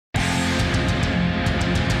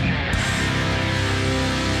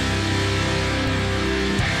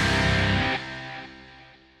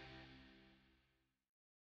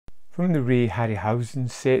From the Ray Harryhausen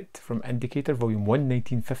set from Indicator, Volume 1,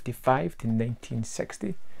 1955 to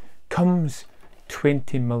 1960, comes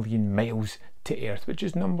 20 million miles to Earth, which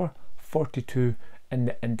is number 42 in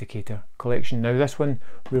the Indicator collection. Now this one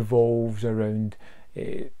revolves around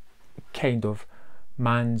kind of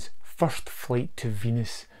man's first flight to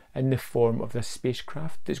Venus in the form of this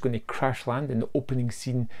spacecraft that's going to crash land in the opening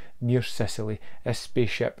scene near Sicily. This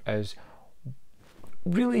spaceship is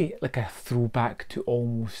really like a throwback to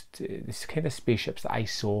almost this kind of spaceships that I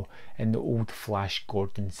saw in the old Flash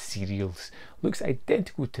Gordon serials. Looks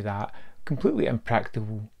identical to that, completely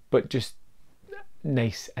impractical, but just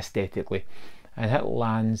nice aesthetically. And it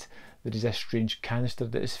lands, there is a strange canister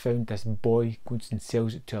that is found. This boy goes and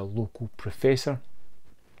sells it to a local professor,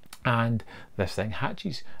 and this thing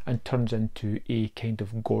hatches and turns into a kind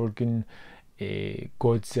of Gorgon,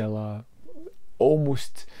 Godzilla,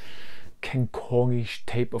 almost King Kongish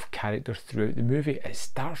type of character throughout the movie. It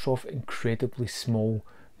starts off incredibly small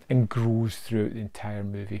and grows throughout the entire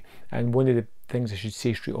movie. And one of the things I should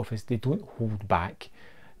say straight off is they don't hold back.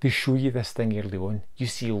 They show you this thing early on. You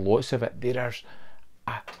see lots of it. There's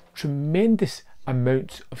a tremendous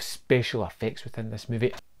amount of special effects within this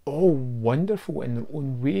movie. All wonderful in their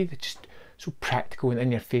own way. They're just so practical and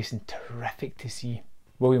in your face and terrific to see.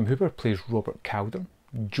 William Hooper plays Robert Calder.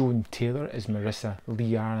 Joan Taylor is Marissa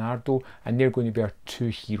Leonardo, and they're going to be our two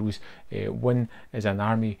heroes. One is an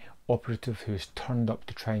army operative who's turned up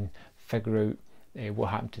to try and figure out what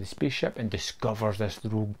happened to the spaceship and discovers this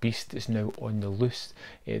rogue beast that's now on the loose.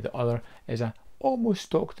 The other is a almost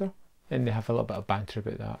doctor, and they have a little bit of banter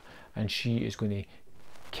about that, and she is going to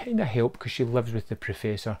kind of help because she lives with the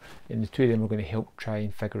professor, and the two of them are going to help try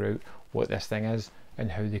and figure out what this thing is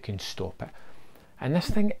and how they can stop it. And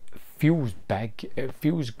this thing feels big, it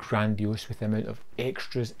feels grandiose with the amount of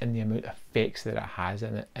extras and the amount of effects that it has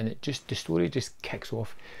in it, and it just, the story just kicks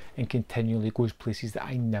off and continually goes places that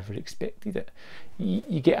I never expected it.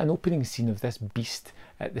 You get an opening scene of this beast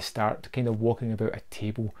at the start kind of walking about a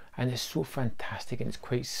table, and it's so fantastic and it's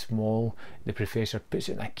quite small. The professor puts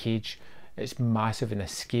it in a cage, it's massive and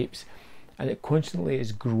escapes, and it constantly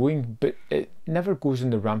is growing, but it never goes on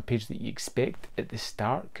the rampage that you expect at the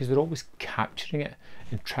start, because they're always capturing it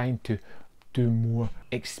and trying to do more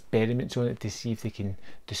experiments on it to see if they can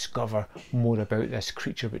discover more about this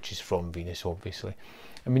creature, which is from Venus obviously.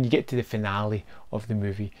 And when you get to the finale of the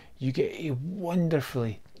movie, you get a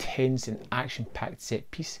wonderfully tense and action-packed set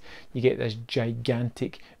piece. You get this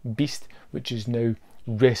gigantic beast which is now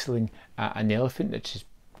wrestling an elephant that is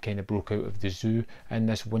kind of broke out of the zoo, and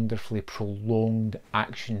this wonderfully prolonged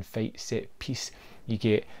action fight set piece. You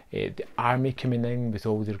get the army coming in with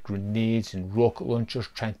all their grenades and rocket launchers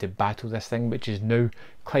trying to battle this thing, which is now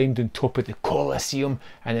climbed on top of the Colosseum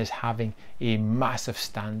and is having a massive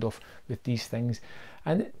standoff with these things.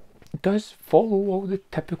 And it does follow all the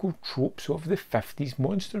typical tropes of the 50s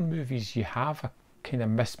monster movies. You have a kind of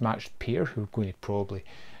mismatched pair who are going to probably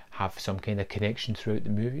have some kind of connection throughout the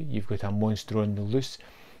movie. You've got a monster on the loose.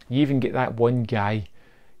 You even get that one guy,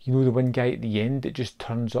 you know, the one guy at the end that just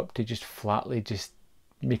turns up to just flatly just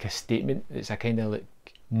make a statement. It's a kind of like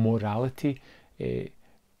morality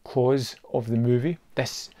clause of the movie.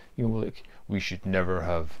 This, you know, like, we should never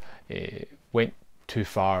have went too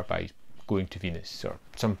far by going to Venus, or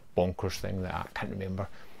some bonkers thing that I can't remember.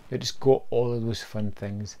 It just got all of those fun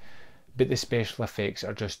things, but the special effects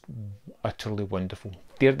are just utterly wonderful.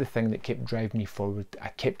 They're the thing that kept driving me forward. I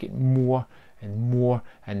kept getting more and more,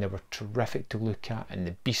 and they were terrific to look at, and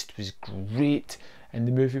the beast was great, and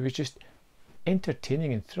the movie was just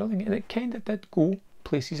entertaining and thrilling, and it kind of did go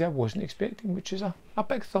places I wasn't expecting, which is a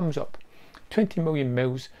big thumbs up. 20 million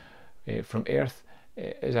miles from Earth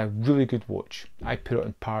is a really good watch. I put it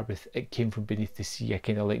on par with It Came From Beneath the Sea. I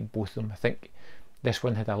kind of like both of them. I think this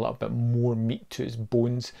one had a little bit more meat to its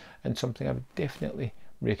bones, and something I would definitely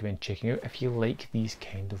recommend checking out if you like these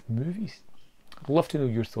kind of movies. I'd love to know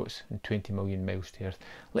your thoughts on 20 million miles to Earth.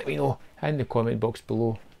 Let me know in the comment box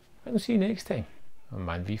below, and I'll see you next time on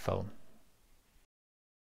Man v Film.